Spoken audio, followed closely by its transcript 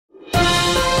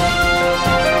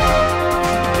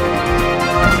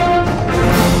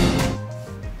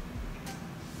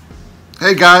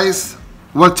Hey guys,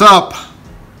 what's up?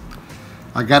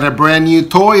 I got a brand new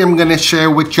toy I'm gonna share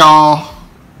with y'all.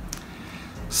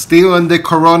 Still in the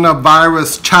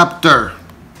coronavirus chapter,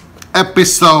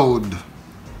 episode,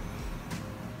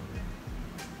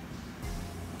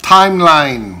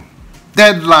 timeline,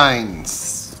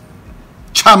 deadlines,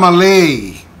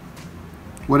 chamale,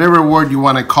 whatever word you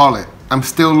want to call it. I'm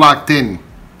still locked in.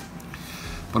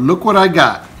 But look what I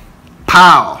got.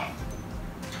 Pow!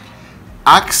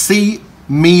 Oximeter.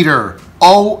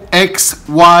 Oxymeter.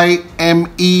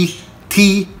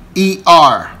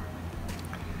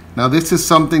 Now this is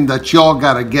something that y'all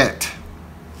gotta get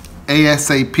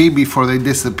ASAP before they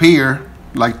disappear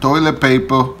like toilet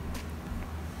paper.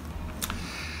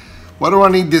 What do I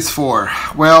need this for?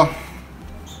 Well,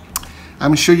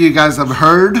 I'm sure you guys have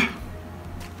heard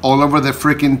all over the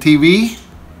freaking TV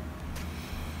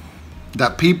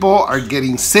that people are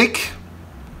getting sick.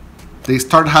 They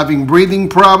start having breathing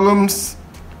problems.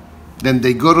 Then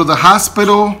they go to the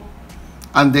hospital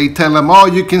and they tell them, oh,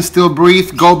 you can still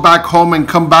breathe. Go back home and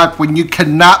come back when you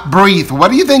cannot breathe. What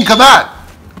do you think of that?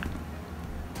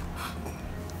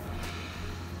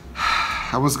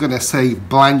 I was going to say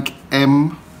blank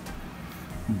M,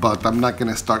 but I'm not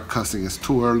going to start cussing. It's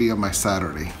too early on my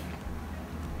Saturday.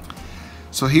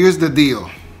 So here's the deal.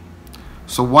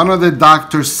 So one of the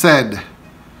doctors said,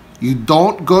 you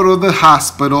don't go to the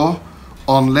hospital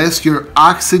unless your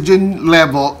oxygen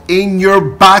level in your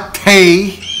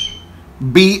body,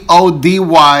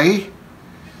 B-O-D-Y,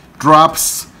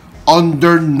 drops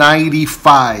under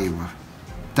 95.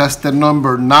 That's the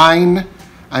number 9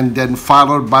 and then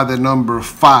followed by the number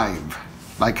 5.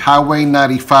 Like Highway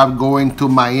 95 going to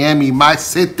Miami, my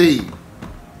city.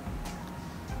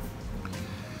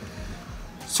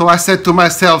 So I said to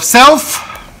myself, self,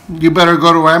 you better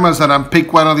go to Amazon and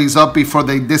pick one of these up before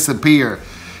they disappear.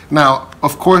 Now,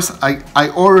 of course, I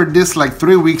ordered this like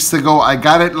 3 weeks ago. I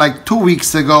got it like 2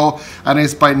 weeks ago, and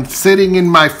it's been sitting in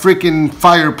my freaking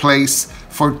fireplace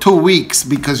for 2 weeks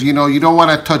because, you know, you don't want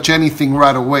to touch anything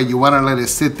right away. You want to let it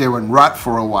sit there and rot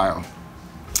for a while.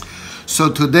 So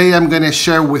today I'm going to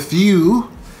share with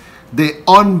you the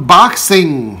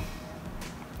unboxing.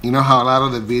 You know how a lot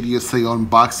of the videos say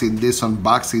unboxing this,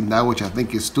 unboxing that, which I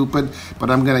think is stupid,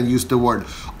 but I'm going to use the word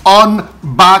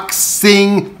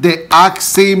unboxing the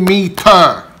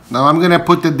oximeter. Now I'm going to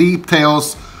put the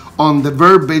details on the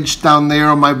verbiage down there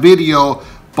on my video,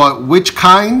 but which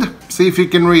kind? See if you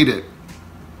can read it.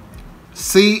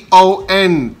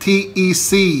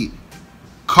 CONTEC,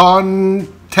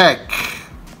 CONTEC.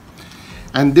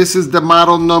 And this is the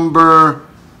model number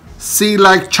C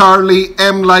like Charlie,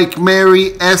 M like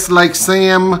Mary, S like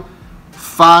Sam,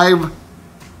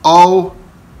 50M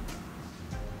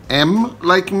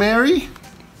like Mary.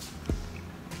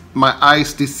 My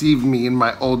eyes deceive me in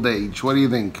my old age. What do you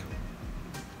think?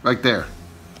 Right there.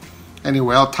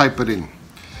 Anyway, I'll type it in.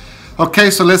 Okay,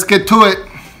 so let's get to it.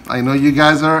 I know you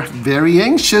guys are very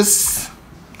anxious.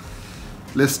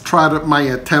 Let's try my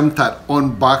attempt at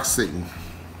unboxing.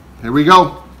 Here we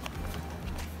go.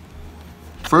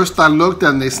 First I looked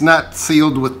and it's not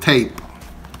sealed with tape.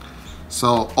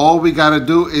 So all we gotta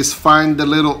do is find the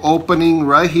little opening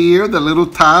right here, the little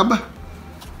tab.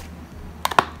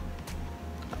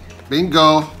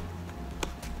 Bingo.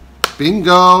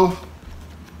 Bingo.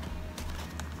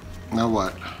 Now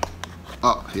what?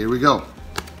 Oh, here we go.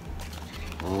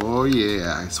 Oh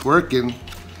yeah, it's working.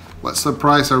 What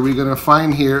surprise are we gonna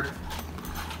find here?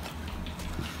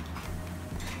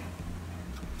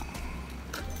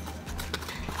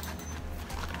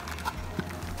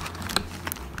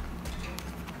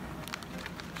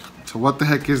 So what the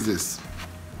heck is this?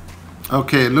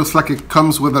 Okay, it looks like it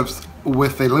comes with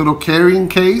a little carrying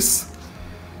case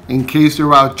in case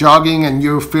you're out jogging and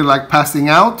you feel like passing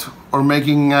out or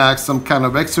making some kind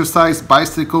of exercise,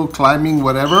 bicycle, climbing,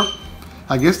 whatever.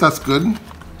 I guess that's good.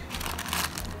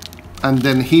 And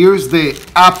then here's the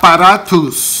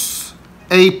apparatus.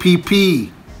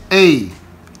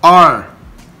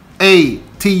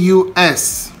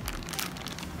 A-P-P-A-R-A-T-U-S.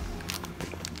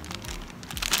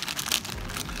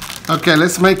 Okay,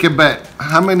 let's make a bet.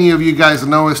 How many of you guys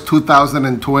know it's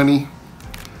 2020?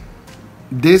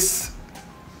 This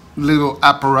little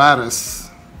apparatus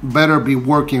better be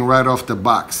working right off the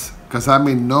box because I'm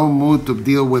in no mood to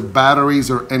deal with batteries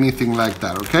or anything like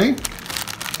that, okay?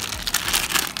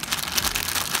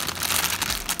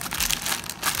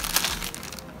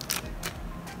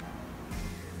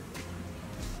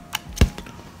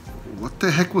 What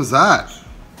the heck was that?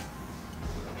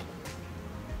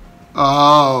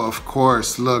 Oh, of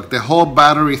course. Look, the whole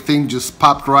battery thing just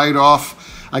popped right off.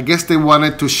 I guess they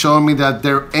wanted to show me that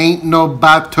there ain't no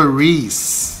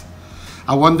batteries.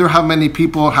 I wonder how many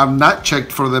people have not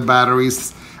checked for the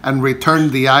batteries and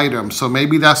returned the item. So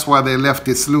maybe that's why they left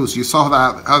this loose. You saw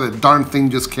that, how the darn thing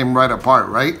just came right apart,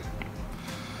 right?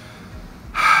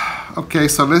 Okay,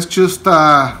 so let's just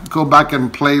go back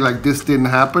and play like this didn't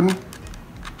happen.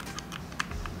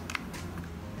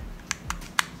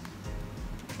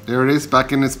 There it is,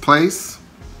 back in its place.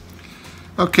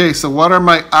 Okay, so what are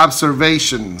my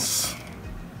observations?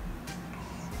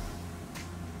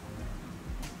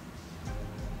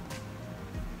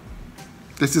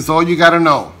 This is all you gotta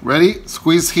know. Ready?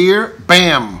 Squeeze here,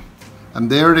 bam, and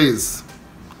there it is.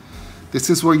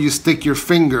 This is where you stick your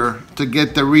finger to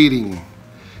get the reading.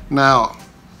 Now,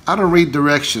 I don't read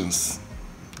directions.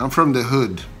 I'm from the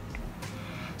hood.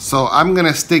 So I'm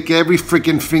gonna stick every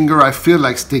freaking finger I feel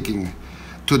like sticking.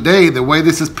 Today, the way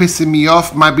this is pissing me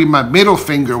off might be my middle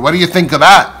finger. What do you think of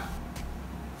that?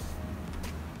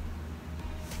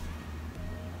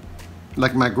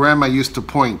 Like my grandma used to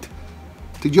point.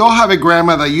 Did y'all have a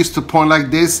grandma that used to point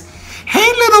like this?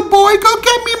 Hey little boy, go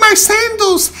get me my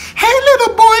sandals. Hey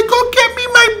little boy, go get me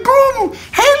my broom.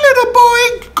 Hey little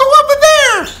boy, go over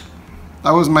there. That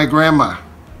was my grandma.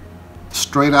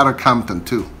 Straight out of Compton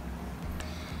too.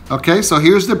 Okay, so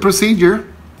here's the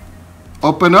procedure.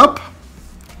 Open up,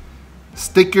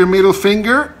 stick your middle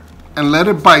finger, and let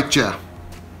it bite you.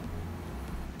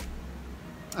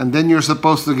 And then you're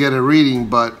supposed to get a reading,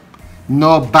 but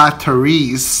no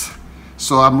batteries.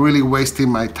 So I'm really wasting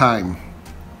my time.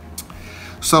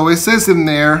 So it says in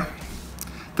there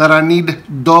that I need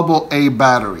AA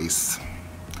batteries.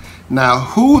 Now,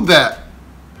 who that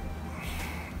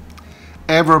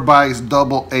ever buys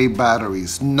AA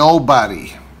batteries?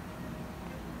 Nobody.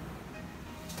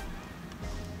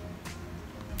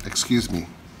 Excuse me.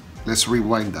 Let's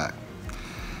rewind that.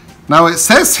 Now it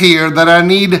says here that I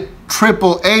need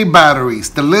AAA batteries,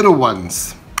 the little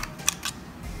ones.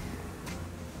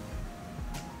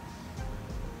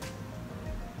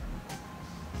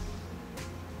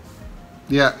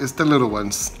 Yeah, it's the little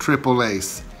ones,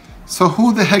 AAAs. So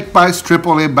who the heck buys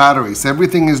AAA batteries?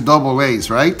 Everything is AA's,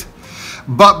 right?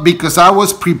 But because I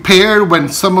was prepared when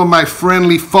some of my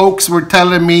friendly folks were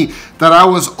telling me that I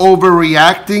was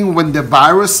overreacting when the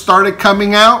virus started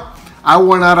coming out, I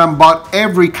went out and bought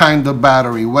every kind of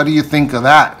battery. What do you think of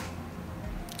that?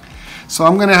 So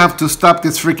I'm gonna have to stop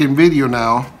this freaking video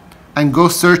now and go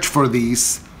search for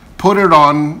these, put it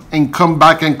on, and come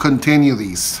back and continue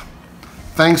these.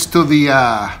 Thanks to the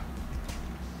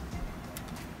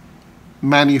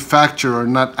manufacturer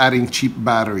not adding cheap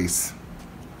batteries.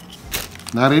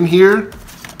 Not in here,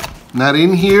 not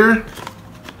in here,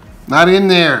 not in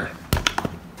there.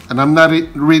 And I'm not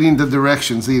reading the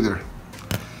directions either.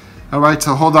 All right,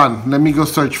 so hold on. Let me go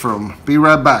search for them. Be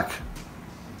right back.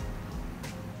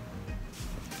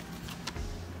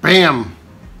 Bam!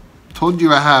 Told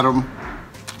you I had them.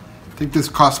 I think this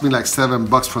cost me like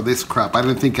 $7 for this crap. I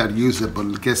didn't think I'd use it,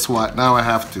 but guess what? Now I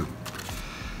have to.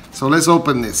 So let's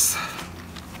open this.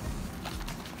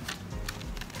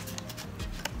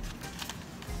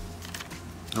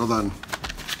 Hold on.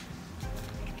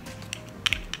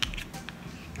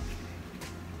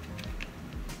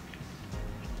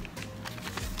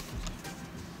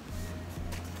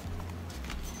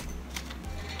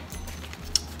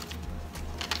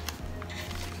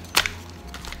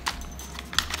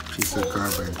 Piece of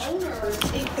garbage.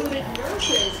 Owners included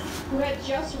nurses who had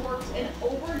just worked an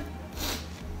over.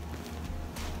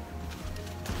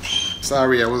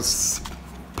 Sorry, I was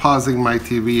pausing my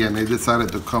TV and it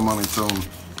decided to come on its own.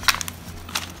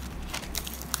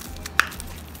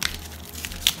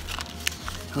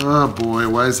 Oh boy,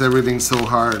 why is everything so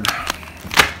hard?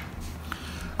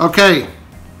 Okay.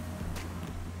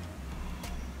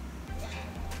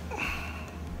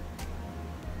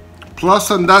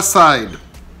 Plus on that side.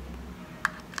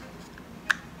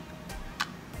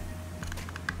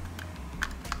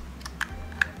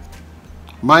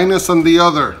 Minus on the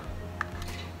other.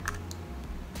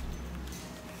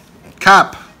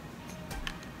 Cap.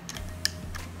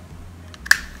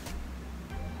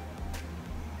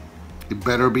 It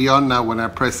better be on now when I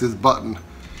press this button.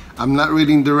 I'm not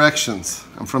reading directions.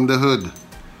 I'm from the hood.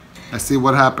 I see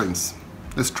what happens.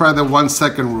 Let's try the 1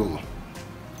 second rule.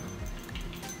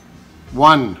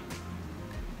 1.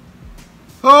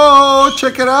 Oh,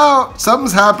 check it out.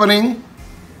 Something's happening.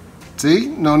 See,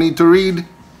 no need to read.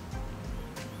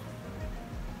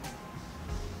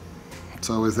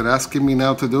 So is it asking me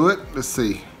now to do it? Let's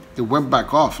see. It went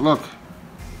back off, look.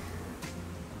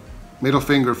 Middle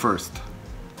finger first.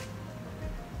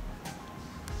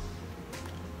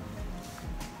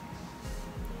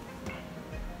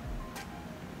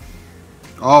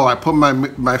 Oh, I put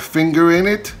my finger in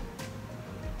it.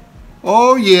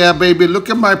 Oh yeah, baby, look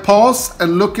at my pulse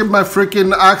and look at my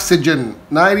freaking oxygen.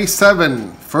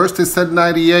 97. First it said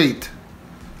 98.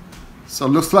 So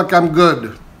looks like I'm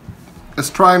good. Let's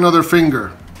try another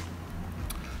finger.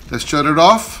 Let's shut it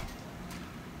off.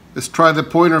 Let's try the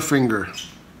pointer finger.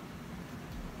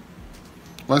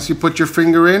 Once you put your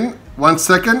finger in, 1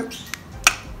 second,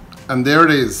 and there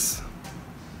it is.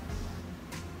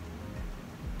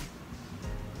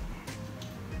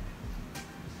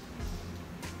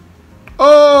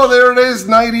 Oh, there it is,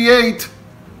 98.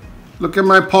 Look at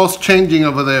my pulse changing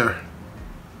over there.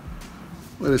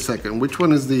 Wait a second, which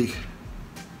one is the...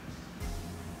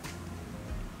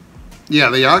 Yeah,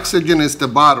 the oxygen is the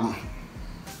bottom.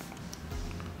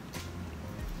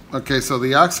 Okay, so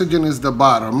the oxygen is the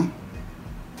bottom.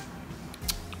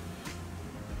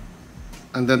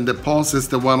 And then the pulse is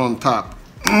the one on top.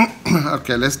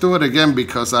 Okay, let's do it again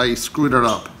because I screwed it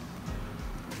up.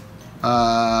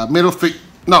 Middle finger,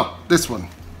 no, this one.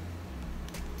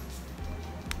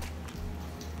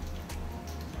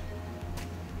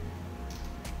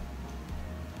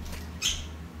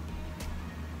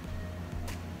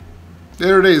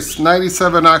 There it is,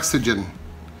 97 oxygen.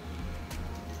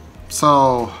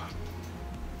 So,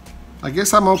 I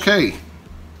guess I'm okay.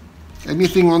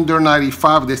 Anything under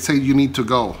 95, they say you need to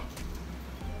go.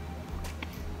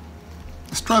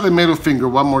 Let's try the middle finger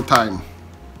one more time.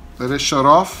 Let it shut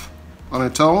off on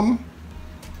its own.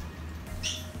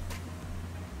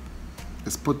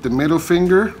 Let's put the middle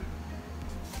finger,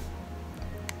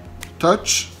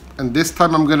 touch, and this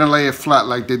time I'm gonna lay it flat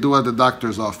like they do at the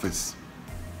doctor's office.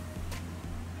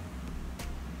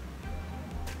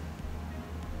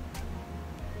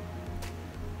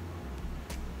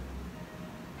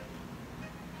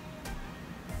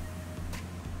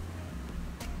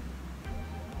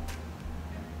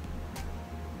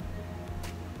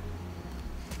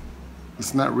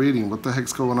 It's not reading. What the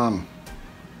heck's going on?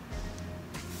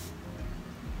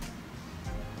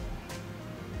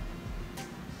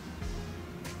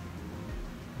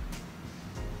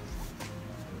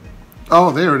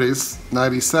 Oh, there it is.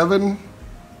 97.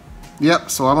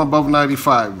 Yep, so I'm above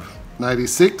 95.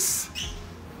 96.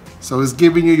 So it's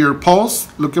giving you your pulse.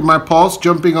 Look at my pulse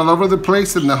jumping all over the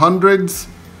place in the hundreds.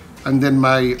 And then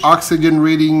my oxygen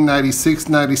reading 96,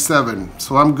 97.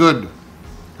 So I'm good.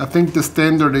 I think the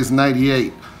standard is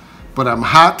 98, but I'm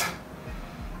hot,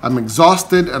 I'm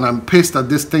exhausted, and I'm pissed that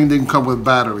this thing didn't come with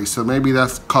battery. So maybe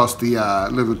that's caused the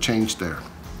little change there.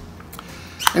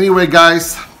 Anyway,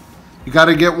 guys, you got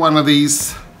to get one of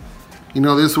these. You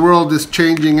know, this world is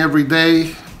changing every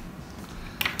day,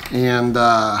 and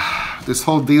this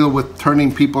whole deal with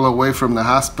turning people away from the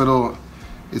hospital,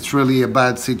 it's really a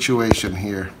bad situation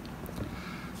here.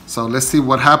 So let's see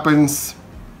what happens.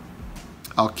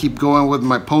 I'll keep going with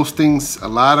my postings. A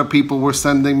lot of people were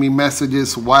sending me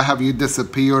messages. Why have you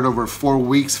disappeared over 4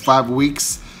 weeks, 5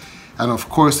 weeks? And of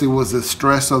course, it was the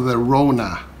stress of the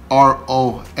Rona,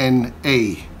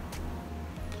 R-O-N-A.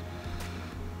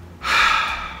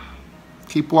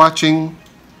 Keep watching.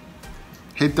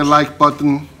 Hit the like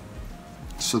button.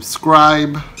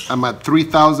 Subscribe. I'm at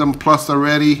 3,000 plus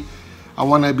already. I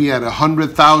want to be at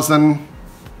 100,000.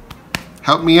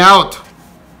 Help me out.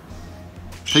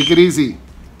 Take it easy.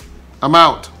 I'm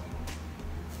out.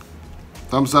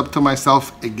 Thumbs up to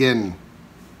myself again.